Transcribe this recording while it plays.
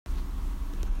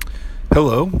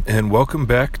Hello, and welcome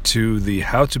back to the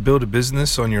How to Build a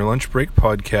Business on Your Lunch Break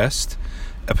podcast,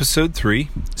 Episode 3,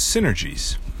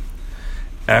 Synergies.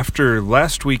 After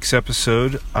last week's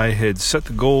episode, I had set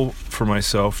the goal for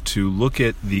myself to look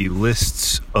at the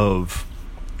lists of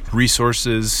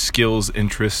resources, skills,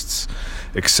 interests,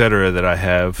 etc. that I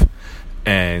have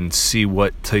and see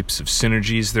what types of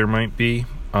synergies there might be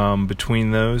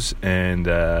between those,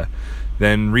 and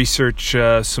then research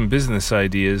some business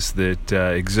ideas that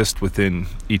exist within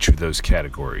each of those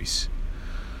categories.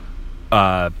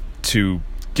 To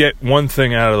get one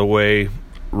thing out of the way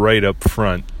right up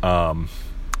front,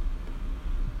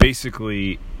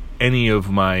 basically any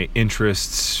of my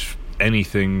interests,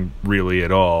 anything really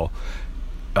at all,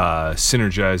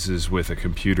 synergizes with a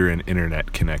computer and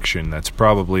internet connection. That's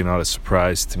probably not a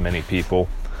surprise to many people.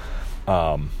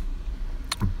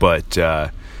 But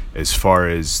as far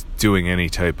as doing any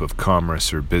type of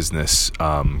commerce or business,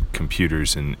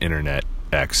 computers and internet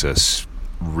access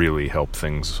really help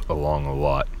things along a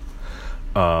lot.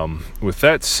 With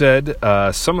that said,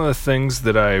 some of the things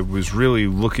that I was really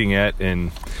looking at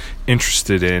and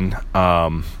interested in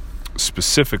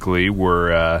specifically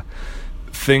were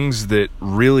things that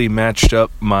really matched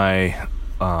up my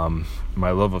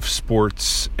love of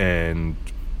sports and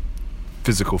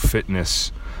physical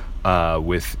fitness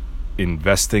with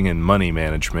investing and money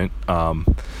management.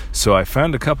 So I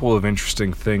found a couple of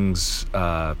interesting things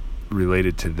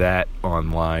related to that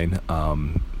online.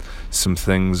 Some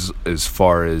things as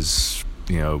far as,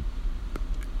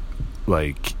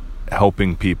 like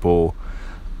helping people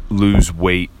lose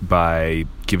weight by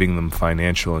giving them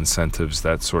financial incentives,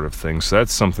 that sort of thing. So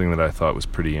that's something that I thought was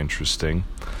pretty interesting.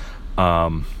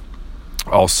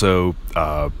 Also,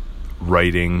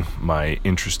 writing, my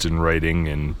interest in writing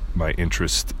and my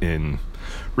interest in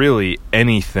really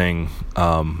anything,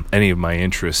 any of my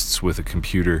interests with a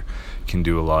computer can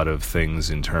do a lot of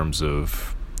things in terms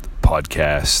of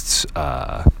podcasts,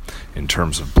 in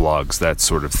terms of blogs, that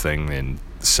sort of thing, and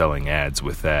selling ads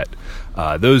with that.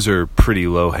 Those are pretty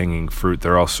low-hanging fruit.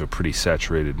 They're also pretty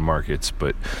saturated markets,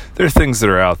 but they're things that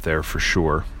are out there for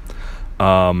sure.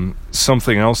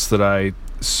 Something else that I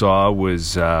saw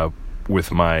was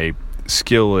with my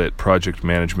skill at project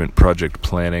management, project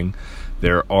planning,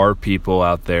 there are people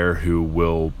out there who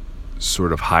will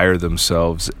sort of hire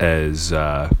themselves as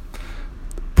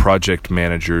project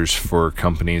managers for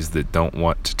companies that don't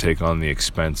want to take on the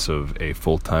expense of a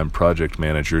full-time project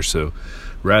manager. So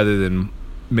rather than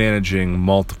managing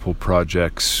multiple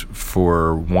projects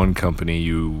for one company,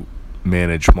 you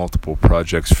manage multiple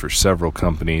projects for several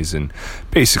companies and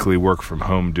basically work from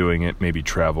home doing it, maybe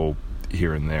travel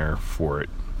here and there for it.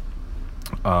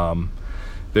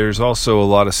 There's also a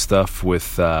lot of stuff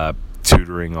with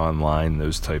tutoring online,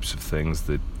 those types of things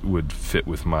that would fit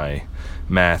with my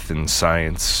math and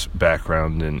science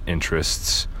background and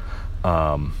interests.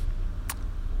 And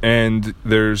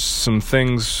there's some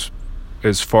things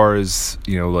as far as,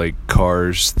 like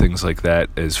cars, things like that,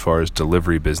 as far as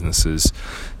delivery businesses,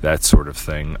 that sort of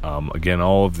thing. Again,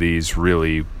 all of these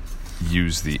really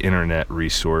use the internet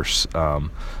resource,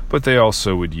 but they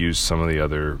also would use some of the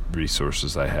other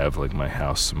resources I have, like my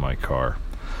house and my car.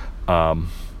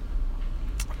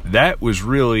 That was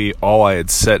really all I had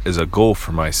set as a goal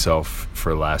for myself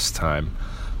for last time.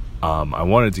 I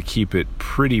wanted to keep it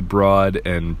pretty broad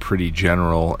and pretty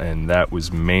general, and that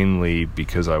was mainly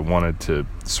because I wanted to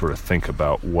sort of think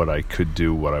about what I could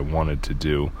do, what I wanted to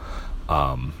do,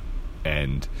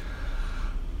 and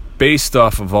based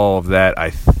off of all of that, I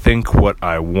think what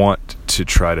I want to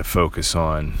try to focus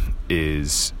on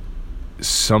is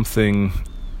something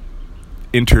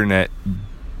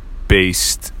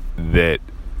internet-based that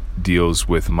deals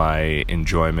with my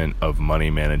enjoyment of money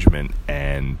management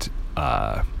and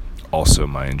also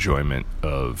my enjoyment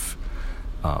of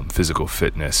physical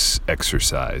fitness,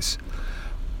 exercise.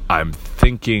 I'm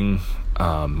thinking,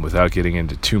 without getting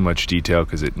into too much detail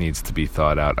because it needs to be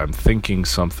thought out, I'm thinking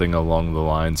something along the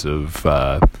lines of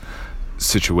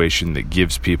situation that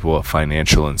gives people a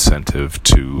financial incentive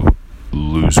to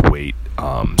lose weight,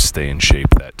 stay in shape,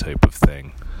 that type of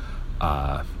thing.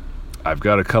 I've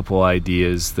got a couple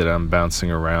ideas that I'm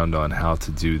bouncing around on how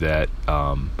to do that.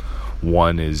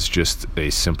 One is just a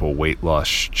simple weight loss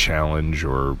challenge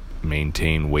or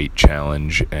maintain weight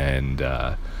challenge, and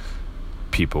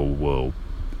people will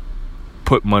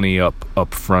put money up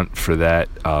front for that.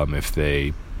 If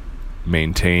they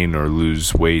maintain or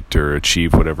lose weight or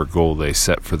achieve whatever goal they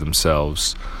set for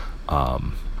themselves,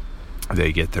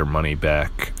 they get their money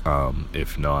back.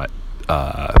 If not,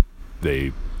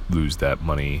 they lose that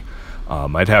money.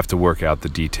 I'd have to work out the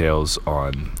details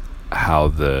on how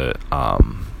the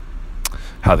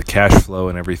how the cash flow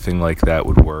and everything like that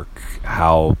would work,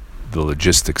 how the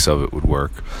logistics of it would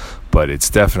work. But it's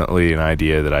definitely an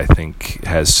idea that I think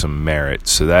has some merit.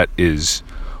 So that is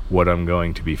what I'm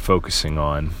going to be focusing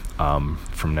on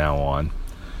from now on.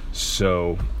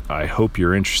 So I hope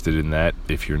you're interested in that.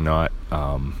 If you're not,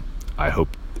 I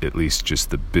hope at least just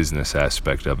the business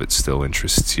aspect of it still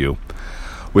interests you.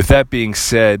 With that being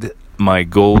said, my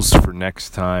goals for next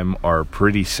time are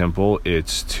pretty simple.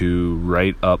 It's to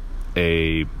write up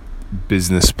a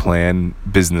business plan,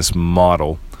 business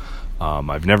model.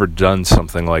 I've never done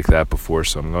something like that before,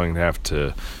 so I'm going to have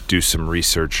to do some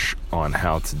research on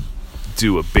how to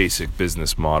do a basic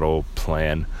business model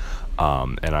plan,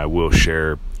 and I will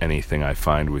share anything I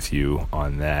find with you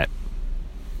on that.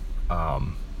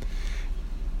 Other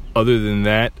than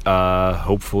that,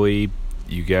 hopefully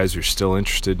you guys are still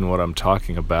interested in what I'm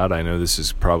talking about. I know this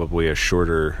is probably a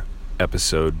shorter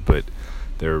episode, but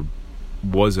there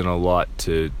wasn't a lot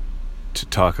to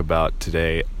talk about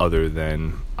today other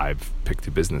than I've picked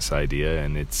a business idea,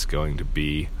 and it's going to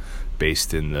be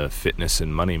based in the fitness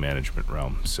and money management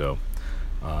realm. So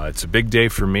it's a big day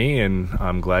for me, and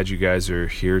I'm glad you guys are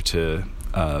here to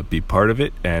be part of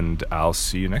it, and I'll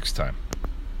see you next time.